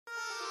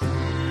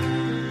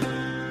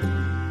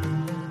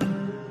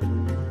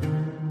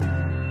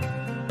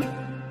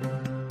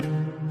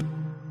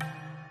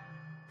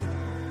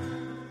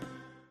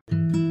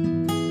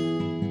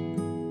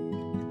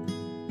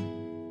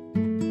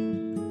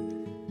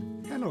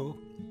Hello,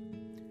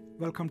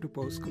 welcome to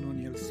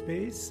Postcolonial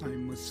Space.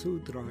 I'm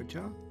Masood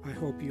Raja. I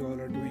hope you all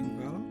are doing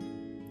well.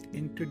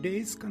 In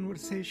today's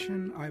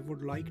conversation, I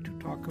would like to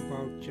talk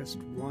about just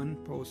one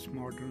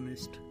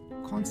postmodernist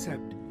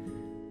concept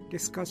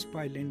discussed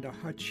by Linda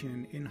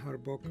Hutcheon in her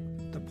book,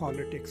 The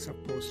Politics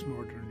of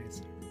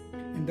Postmodernism.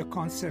 And the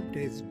concept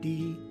is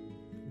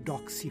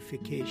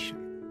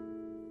de-doxification.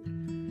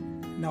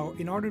 Now,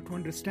 in order to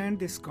understand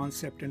this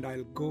concept, and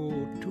I'll go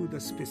to the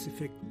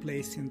specific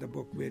place in the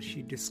book where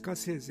she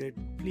discusses it,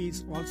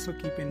 please also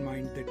keep in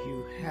mind that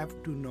you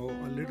have to know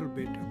a little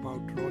bit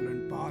about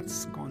Roland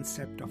Barthes'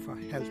 concept of a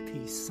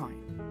healthy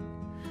sign.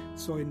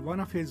 So in one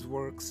of his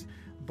works,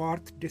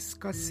 Barthes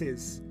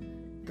discusses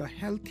the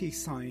healthy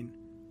sign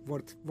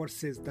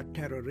versus the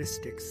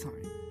terroristic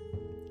sign.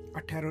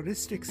 A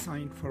terroristic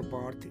sign for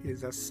Barthes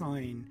is a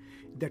sign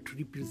that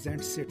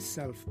represents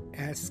itself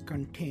as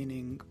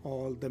containing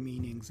all the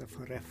meanings of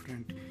a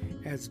referent,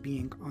 as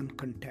being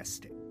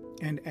uncontested,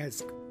 and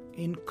as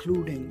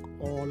including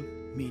all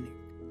meaning.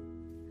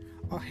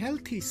 A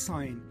healthy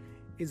sign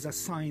is a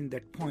sign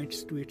that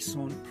points to its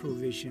own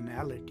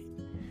provisionality,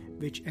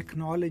 which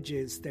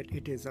acknowledges that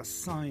it is a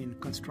sign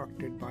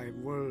constructed by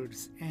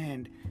words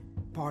and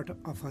part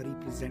of a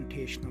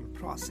representational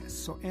process.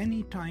 So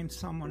anytime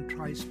someone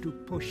tries to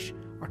push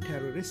a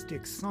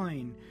terroristic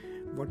sign,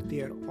 what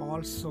they are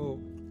also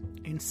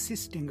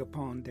insisting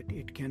upon that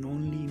it can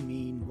only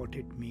mean what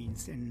it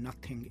means and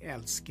nothing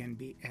else can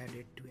be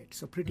added to it.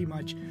 So pretty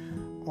much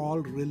all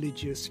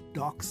religious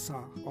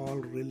doxa, all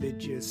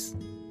religious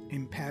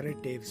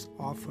imperatives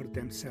offer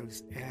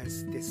themselves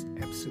as this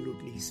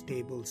absolutely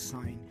stable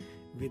sign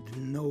with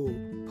no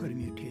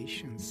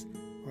permutations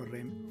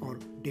or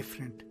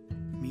different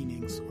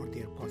meanings or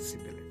their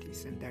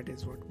possibilities, and that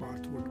is what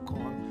Barthes would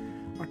call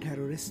a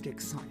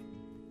terroristic sign.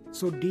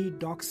 So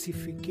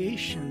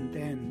de-doxification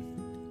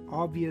then,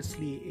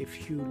 obviously,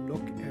 if you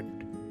look at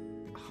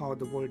how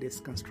the word is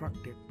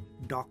constructed,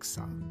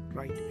 doxa,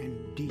 right,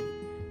 and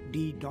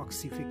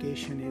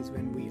de-doxification is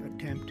when we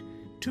attempt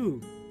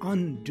to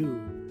undo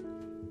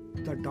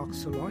the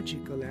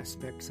doxological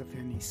aspects of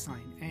any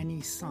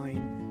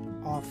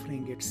sign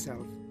offering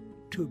itself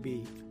to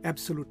be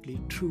absolutely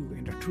true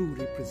and a true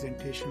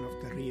representation of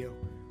the real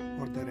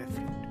or the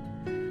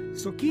referent.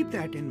 So keep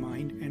that in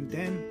mind, and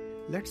then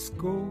let's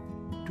go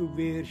to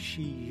where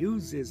she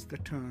uses the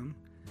term,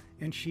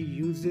 and she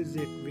uses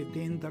it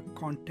within the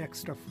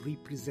context of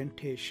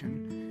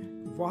representation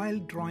while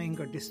drawing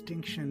a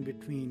distinction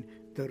between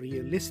the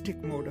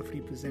realistic mode of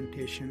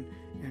representation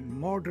and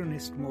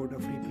modernist mode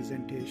of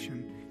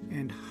representation,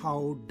 and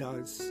how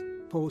does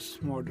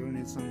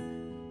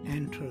postmodernism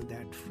enter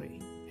that fray.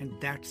 And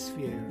that's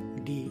where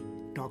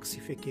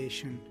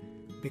de-doxification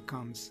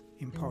becomes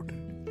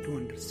important to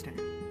understand.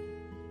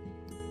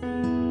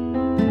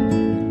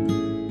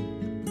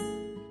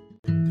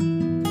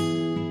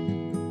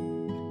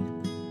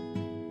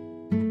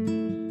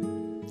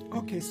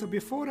 Okay, so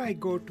before I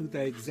go to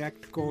the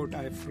exact quote,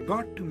 I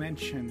forgot to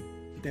mention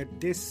that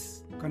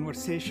this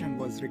conversation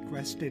was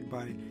requested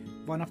by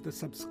one of the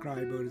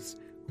subscribers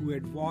who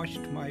had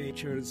watched my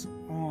lectures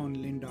on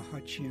Linda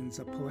Hutcheon's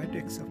A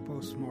Poetics of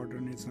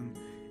Postmodernism,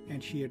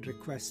 and she had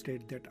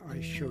requested that I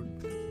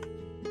should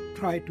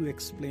try to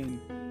explain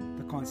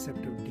the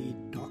concept of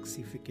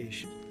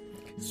de-doxification.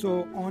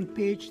 So on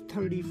page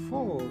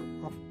 34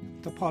 of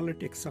The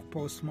Politics of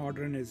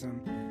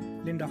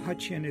Postmodernism, Linda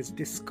Hutcheon is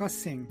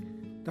discussing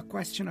the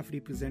question of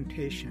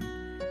representation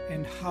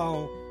and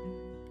how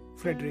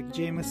Frederick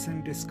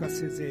Jameson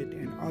discusses it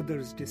and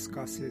others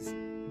discuss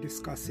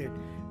it,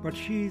 but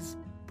she's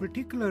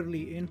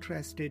particularly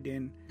interested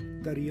in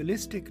the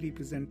realistic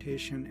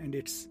representation and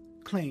its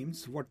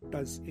claims, what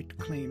does it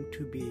claim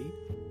to be,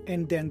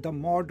 and then the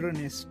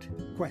modernist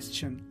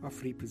question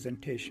of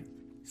representation.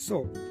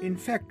 So, in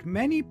fact,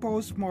 many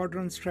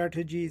postmodern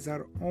strategies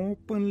are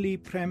openly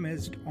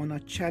premised on a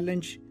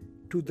challenge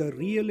to the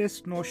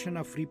realist notion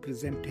of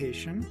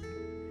representation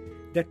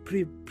that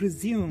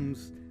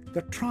presumes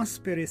the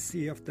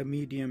transparency of the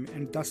medium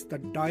and thus the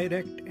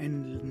direct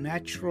and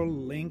natural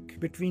link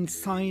between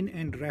sign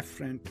and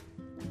referent,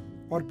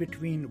 or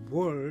between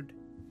word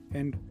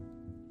and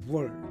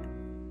word.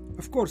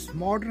 Of course,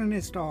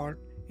 modernist art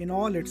in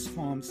all its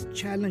forms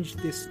challenged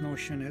this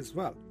notion as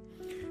well,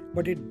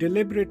 but it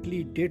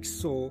deliberately did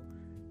so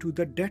to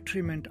the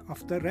detriment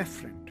of the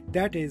referent.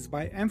 That is,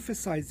 by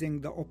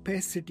emphasizing the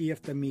opacity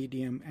of the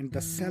medium and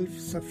the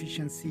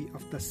self-sufficiency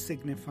of the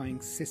signifying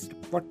system.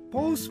 What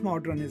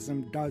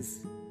postmodernism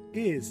does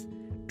is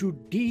to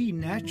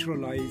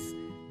denaturalize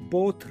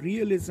both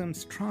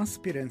realism's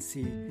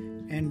transparency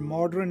and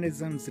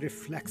modernism's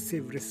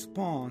reflexive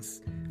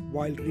response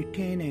while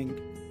retaining,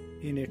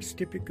 in its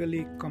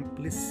typically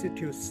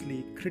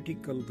complicitously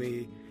critical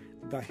way,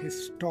 the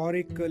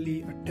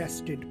historically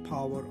attested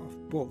power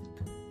of both.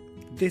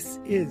 This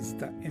is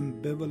the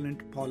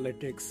ambivalent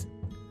politics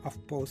of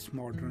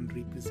postmodern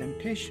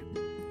representation.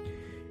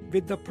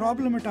 With the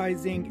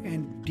problematizing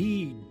and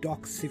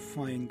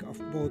de-doxifying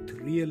of both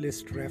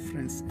realist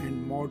reference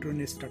and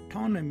modernist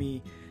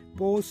autonomy,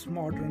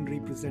 postmodern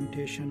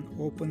representation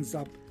opens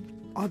up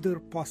other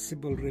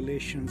possible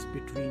relations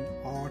between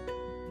art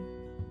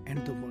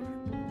and the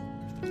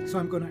world. So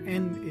I'm going to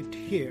end it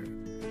here.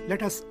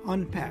 Let us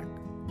unpack.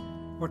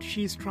 What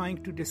she's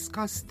trying to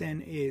discuss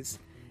then is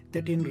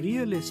that in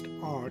realist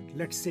art,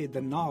 let's say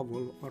the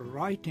novel or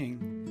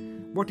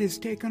writing, what is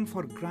taken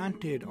for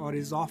granted or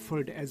is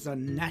offered as a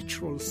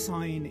natural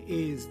sign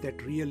is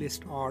that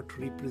realist art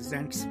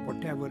represents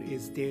whatever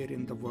is there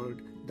in the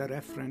world, the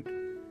referent,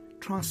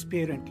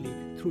 transparently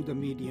through the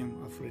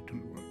medium of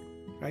written word.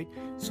 Right?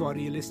 So a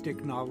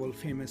realistic novel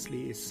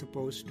famously is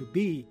supposed to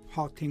be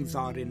how things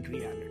are in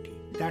reality.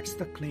 That's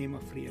the claim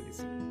of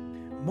realism.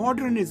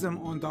 Modernism,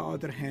 on the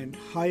other hand,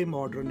 high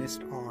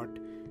modernist art,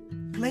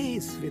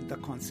 plays with the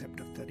concept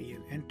of the real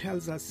and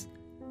tells us,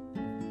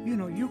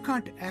 you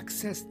can't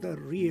access the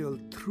real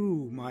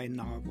through my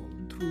novel,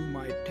 through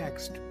my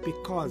text,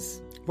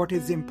 because what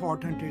is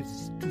important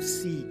is to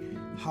see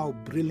how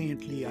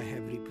brilliantly I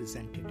have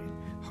represented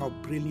it, how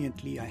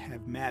brilliantly I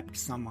have mapped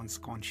someone's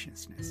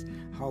consciousness,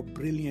 how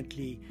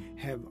brilliantly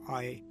have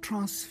I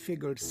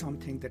transfigured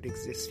something that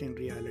exists in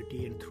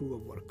reality and through a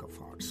work of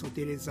art. So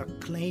there is a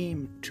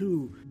claim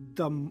to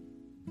the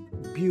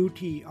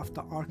beauty of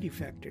the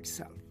artifact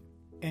itself.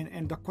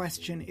 And the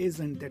question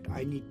isn't that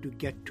I need to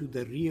get to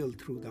the real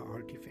through the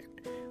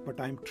artifact.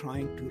 What I'm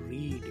trying to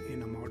read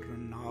in a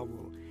modern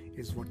novel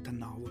is what the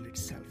novel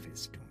itself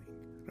is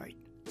doing, right?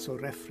 So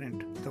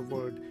referent, the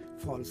word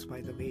falls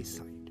by the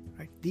wayside,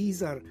 right?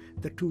 These are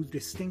the two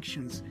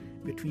distinctions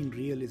between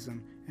realism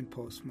and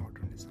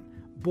postmodernism,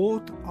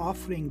 both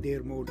offering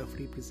their mode of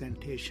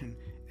representation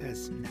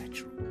as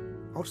natural,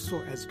 also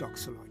as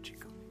doxological.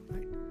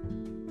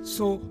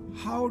 So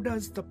how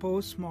does the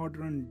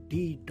postmodern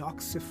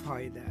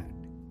de-doxify that?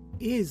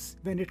 Is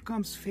when it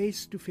comes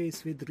face to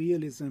face with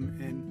realism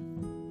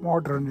and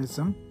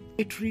modernism,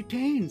 it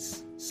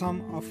retains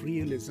some of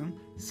realism,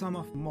 some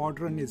of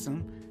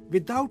modernism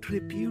without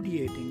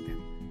repudiating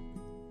them.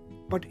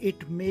 But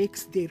it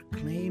makes their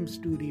claims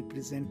to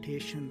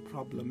representation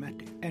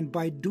problematic. And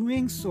by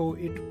doing so,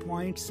 it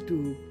points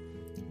to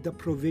the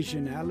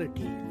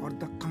provisionality or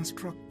the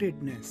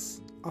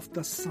constructedness of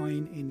the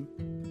sign in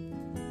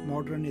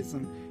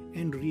modernism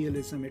and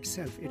realism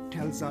itself. It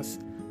tells us,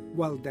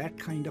 well, that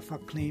kind of a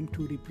claim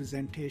to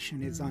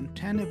representation is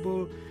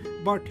untenable,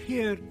 but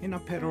here in a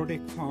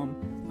parodic form,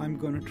 I'm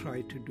going to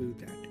try to do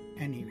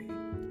that anyway,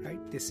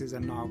 right? This is a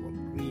novel,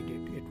 read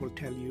it. It will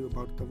tell you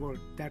about the world,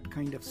 that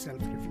kind of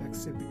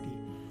self-reflexivity.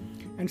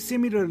 And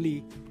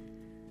similarly,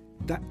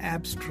 the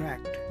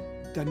abstract,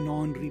 the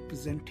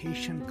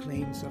non-representation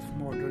claims of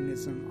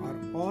modernism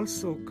are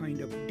also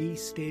kind of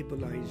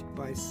destabilized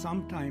by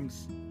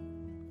sometimes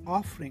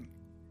offering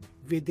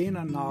within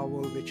a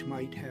novel which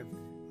might have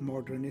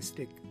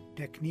modernistic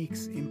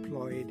techniques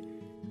employed,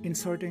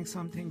 inserting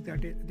something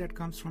that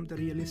comes from the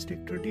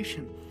realistic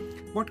tradition.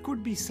 What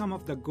could be some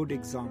of the good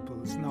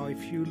examples? Now,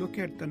 if you look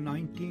at the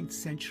 19th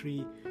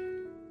century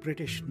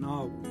British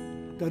novel,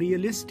 the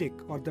realistic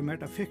or the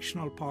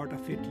metafictional part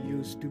of it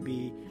used to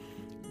be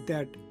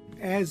that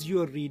as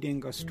you're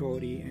reading a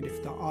story, and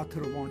if the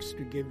author wants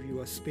to give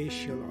you a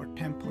spatial or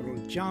temporal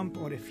jump,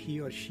 or if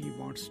he or she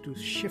wants to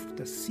shift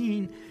the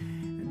scene,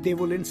 they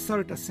will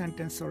insert a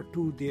sentence or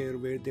two there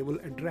where they will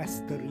address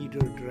the reader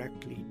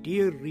directly.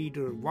 Dear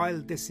reader, while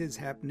this is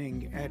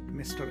happening at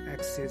Mr.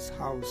 X's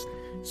house,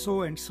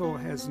 so and so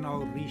has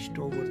now reached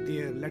over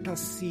there. Let us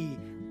see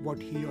what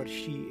he or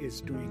she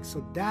is doing.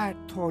 So that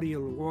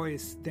authorial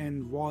voice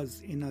then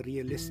was in a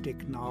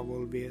realistic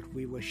novel where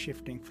we were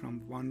shifting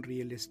from one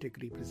realistic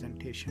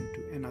representation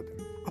to another.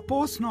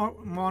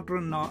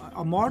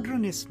 A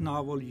modernist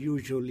novel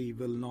usually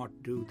will not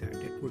do that.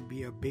 It would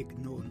be a big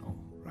no-no,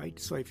 right?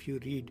 So if you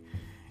read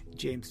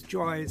James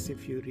Joyce,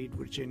 if you read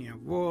Virginia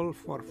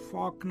Woolf or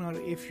Faulkner,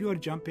 if you are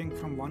jumping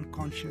from one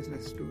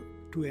consciousness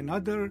to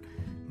another,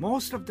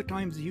 most of the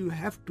times you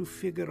have to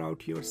figure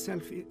out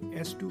yourself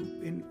as to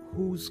in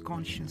whose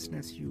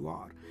consciousness you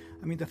are.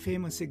 I mean, the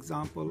famous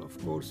example,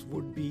 of course,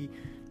 would be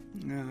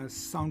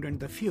Sound and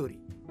the Fury,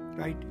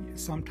 right?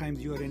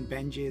 Sometimes you are in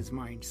Benjay's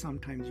mind,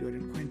 sometimes you are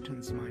in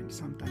Quentin's mind,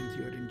 sometimes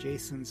you are in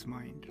Jason's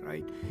mind,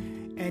 right?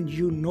 And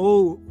you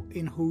know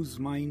in whose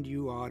mind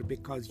you are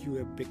because you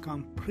have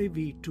become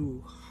privy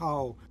to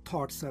how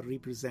thoughts are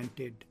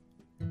represented.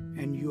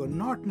 And you are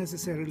not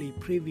necessarily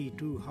privy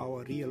to how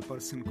a real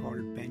person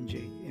called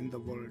Benjay in the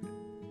world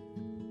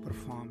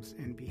performs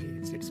and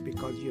behaves. It's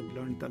because you have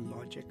learned the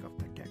logic of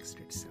the text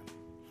itself.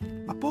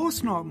 A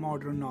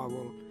postmodern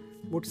novel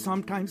would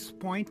sometimes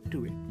point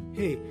to it.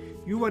 Hey,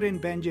 you were in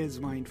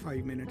Benjay's mind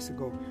 5 minutes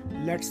ago.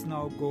 Let's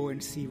now go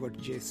and see what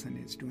Jason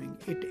is doing.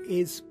 It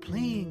is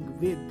playing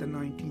with the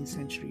 19th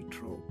century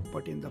trope,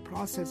 but in the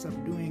process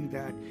of doing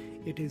that,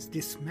 it is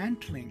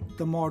dismantling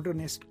the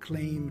modernist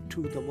claim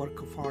to the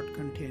work of art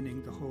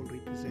containing the whole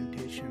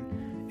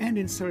representation and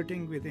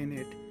inserting within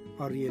it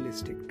a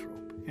realistic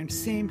trope. And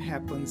same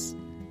happens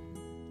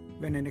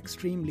when an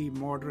extremely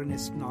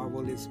modernist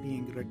novel is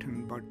being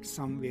written, but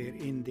somewhere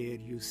in there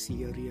you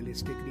see a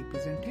realistic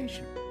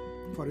representation.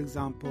 For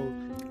example,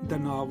 the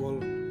novel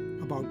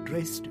about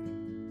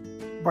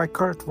Dresden by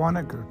Kurt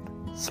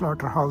Vonnegut,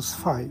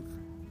 Slaughterhouse-Five.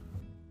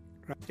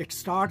 It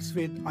starts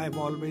with, I've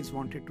always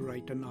wanted to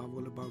write a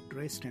novel about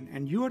Dresden,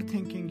 and you are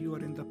thinking you are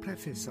in the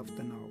preface of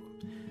the novel.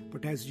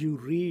 But as you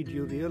read,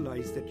 you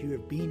realize that you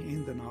have been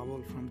in the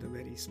novel from the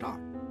very start,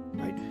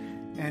 right?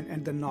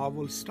 And the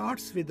novel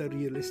starts with a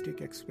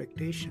realistic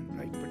expectation,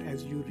 right? But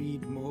as you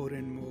read more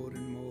and more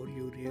and more,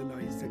 you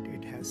realize that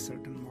it has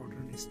certain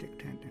modernistic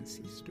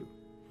tendencies too.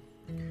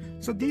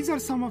 So these are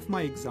some of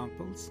my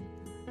examples.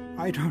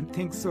 I don't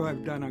think so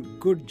I've done a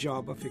good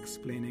job of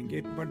explaining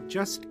it, but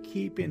just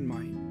keep in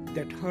mind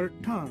that her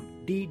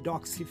term,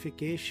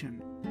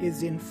 de-doxification,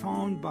 is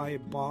informed by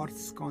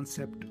Barth's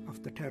concept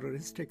of the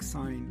terroristic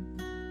sign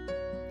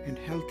and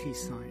healthy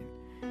sign,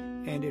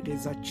 and it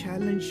is a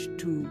challenge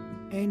to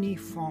any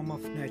form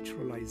of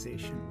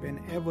naturalization.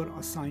 Whenever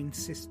a sign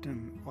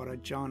system or a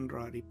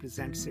genre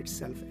represents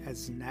itself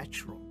as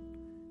natural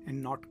and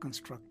not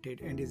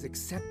constructed and is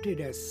accepted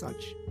as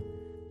such,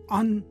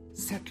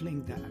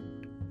 unsettling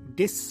that,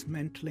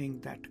 dismantling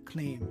that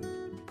claim,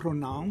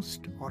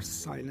 pronounced or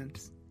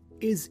silenced,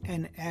 is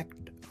an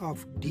act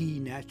of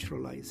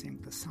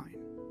denaturalizing the sign.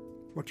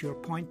 What you're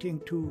pointing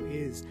to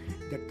is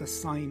that the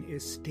sign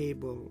is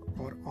stable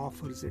or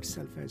offers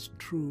itself as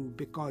true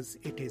because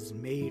it is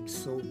made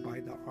so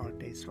by the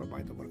artist or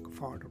by the work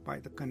of art or by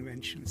the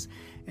conventions.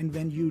 And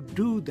when you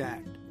do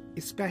that,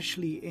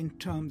 especially in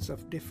terms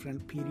of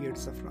different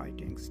periods of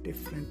writings,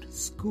 different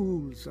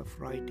schools of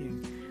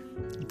writing,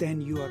 then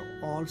you are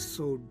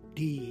also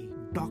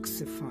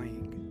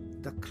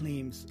de-doxifying the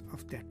claims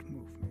of that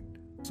movement.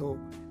 So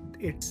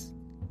it's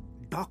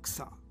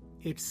doxa,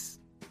 it's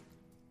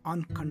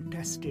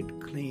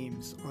uncontested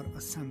claims or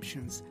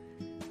assumptions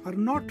are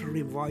not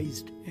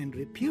revised and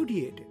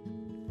repudiated,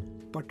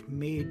 but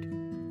made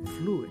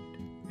fluid.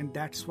 And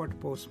that's what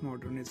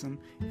postmodernism,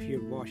 if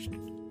you've watched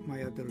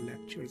my other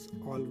lectures,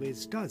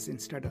 always does.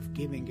 Instead of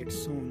giving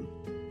its own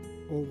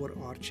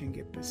overarching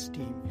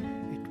episteme,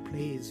 it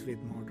plays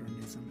with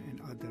modernism and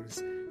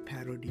others,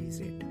 parodies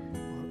it,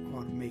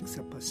 or makes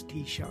a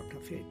pastiche out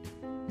of it,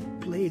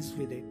 plays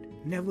with it,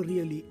 never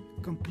really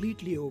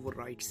completely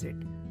overwrites it,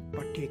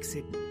 but takes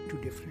it to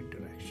different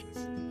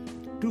directions.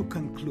 To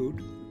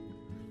conclude,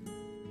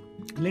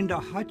 Linda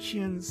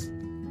Hutchins'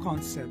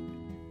 concept,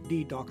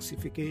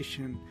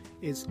 de-doxification,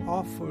 is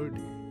offered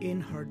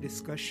in her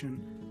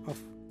discussion of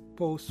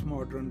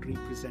postmodern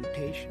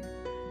representation,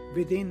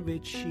 within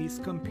which she is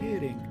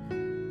comparing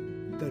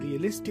the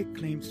realistic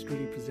claims to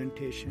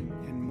representation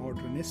and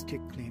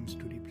modernistic claims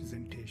to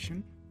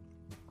representation.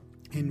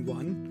 In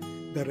one,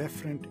 the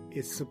referent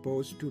is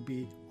supposed to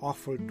be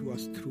offered to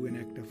us through an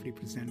act of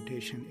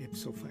representation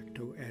ipso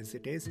facto as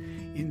it is.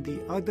 In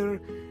the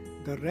other,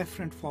 the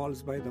referent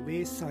falls by the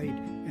wayside,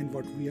 and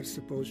what we are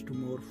supposed to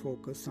more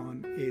focus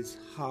on is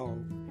how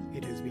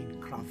it has been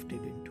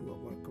crafted into a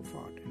work of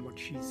art. And what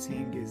she's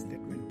saying is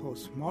that when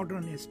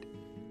postmodernists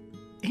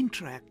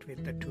interact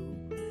with the two,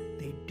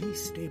 they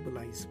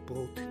destabilize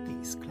both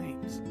these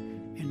claims.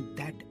 And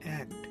that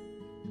act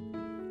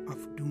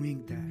of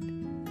doing that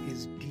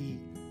is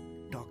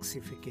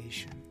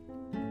de-doxification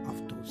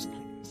of those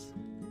claims.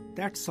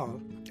 That's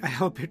all. I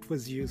hope it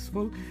was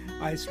useful.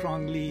 I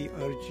strongly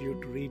urge you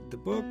to read the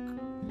book,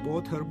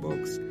 both her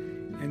books,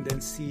 and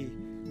then see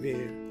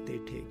where they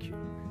take you.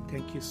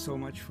 Thank you so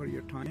much for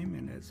your time,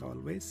 and as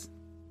always,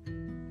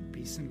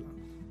 peace and love.